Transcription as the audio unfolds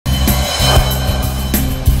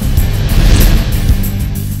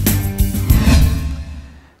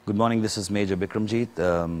Good morning, this is Major Bikramjeet.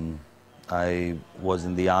 I was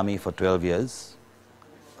in the army for 12 years.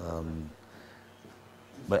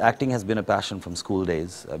 But acting has been a passion from school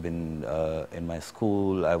days. I've been in my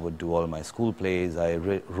school, I would do all my school plays. I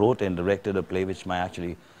wrote and directed a play which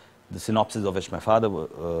the synopsis of which my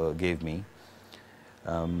father gave me.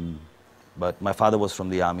 But my father was from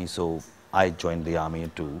the army, so I joined the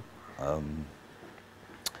army too.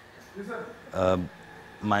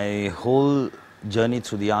 My whole journey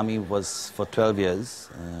through the army was for 12 years,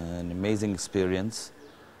 an amazing experience.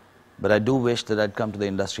 But I do wish that I'd come to the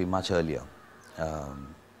industry much earlier.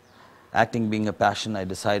 Acting being a passion, I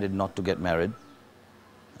decided not to get married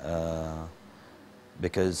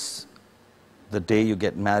because the day you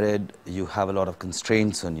get married, you have a lot of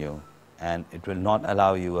constraints on you, and it will not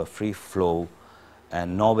allow you a free flow,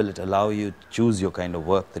 and nor will it allow you to choose your kind of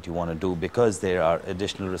work that you want to do, because there are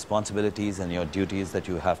additional responsibilities and your duties that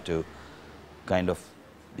you have to kind of,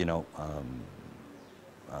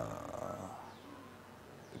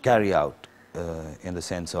 carry out in the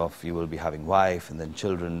sense of you will be having wife and then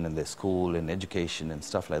children and their school and education and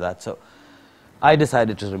stuff like that. So I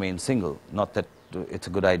decided to remain single. Not that it's a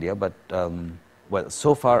good idea, but well,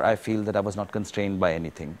 so far I feel that I was not constrained by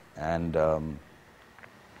anything, and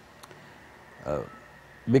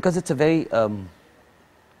because it's a very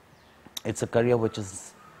it's a career which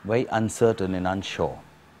is very uncertain and unsure.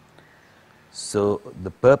 So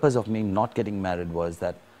the purpose of me not getting married was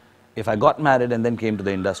that if I got married and then came to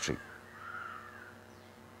the industry,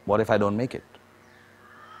 what if I don't make it?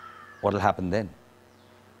 What will happen then?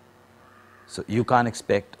 So you can't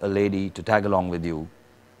expect a lady to tag along with you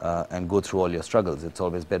and go through all your struggles. It's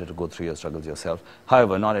always better to go through your struggles yourself.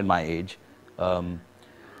 However, not in my age.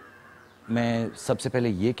 मैं सबसे पहले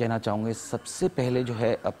ये कहना चाहूँगा, सबसे पहले जो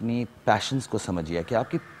है अपनी पैशंस को समझिए कि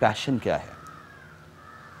आपकी पैशन क्या है.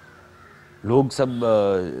 लोग सब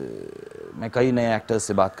मैं कई नए एक्टर्स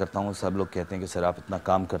से बात करता हूँ, सब लोग कहते हैं कि सर आप इतना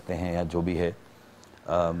काम करते हैं या जो भी है,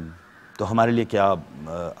 तो हमारे लिए क्या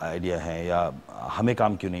आइडिया है या हमें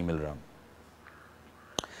काम क्यों नहीं मिल रहा.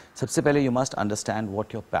 सबसे पहले you must understand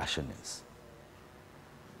what your passion is,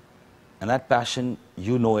 and that passion,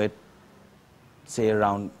 you know it, say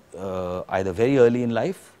around either very early in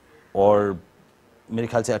life or मेरे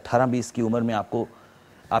ख्याल से 18-20 की उम्र में आपको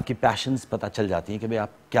आपकी पैशंस पता चल जाती हैं कि भाई आप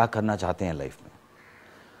क्या करना चाहते हैं लाइफ में.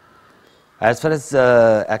 As far as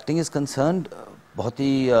acting is concerned, बहुत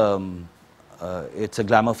ही it's a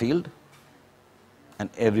glamour field and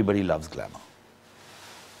everybody loves glamour.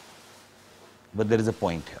 But there is a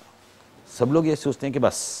point here. सब लोग ये सोचते हैं कि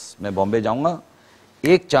बस मैं बॉम्बे जाऊंगा,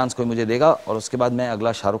 एक चांस कोई मुझे देगा और उसके बाद मैं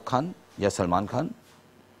अगला शाहरुख खान या सलमान खान,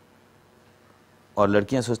 और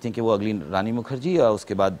लड़कियां सोचती हैं कि वो अगली रानी मुखर्जी या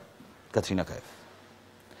उसके बाद Katrina Kaif.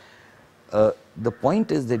 The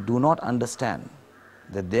point is they do not understand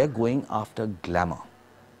that they are going after glamour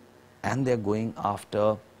and they are going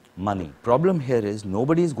after money. Problem here is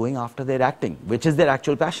nobody is going after their acting, which is their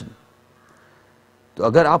actual passion. तो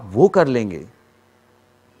अगर आप वो कर लेंगे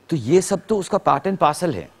तो ये सब तो उसका पार्ट एंड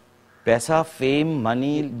पार्सल है. पैसा, fame,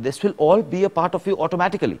 money, this will all be a part of you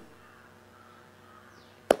automatically.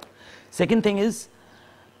 Second thing is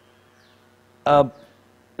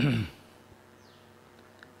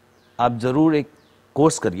आप जरूर एक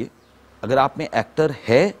कोर्स करिए. अगर आप में एक्टर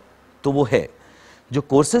है तो वो है. जो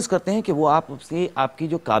कोर्सेज करते हैं कि वो आप उसकी आपकी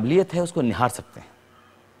जो काबिलियत है उसको निहार सकते हैं.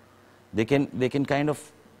 they can kind of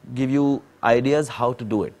give you ideas how to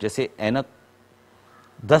do it. जैसे ऐनक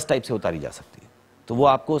 10 टाइप से उतारी जा सकती है, तो वो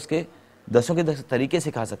आपको उसके 10 के 10 तरीके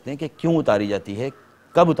सिखा सकते हैं कि क्यों उतारी जाती है,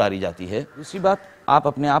 कब उतारी जाती है. दूसरी बात, आप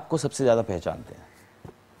अपने आप को सबसे ज़्यादा पहचानते हैं.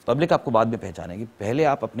 पब्लिक आपको बाद में पहचानेगी, पहले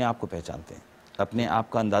आप अपने आप को पहचानते हैं. अपने आप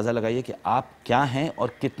का अंदाज़ा लगाइए कि आप क्या हैं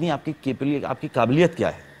और कितनी आपकी काबिलियत क्या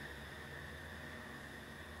है.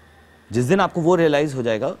 जिस दिन आपको वो रियलाइज हो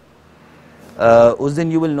जाएगा, उस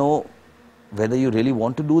दिन you will know whether you really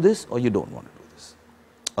want to do this और you don't want to do this.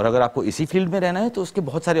 और अगर आपको इसी फील्ड में रहना है तो उसके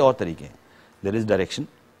बहुत सारे और तरीके हैं. There is direction,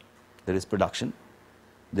 there is production,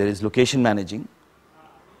 there is location managing.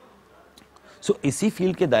 सो इसी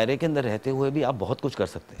फील्ड के दायरे के अंदर रहते हुए भी आप बहुत कुछ कर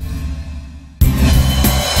सकते हैं.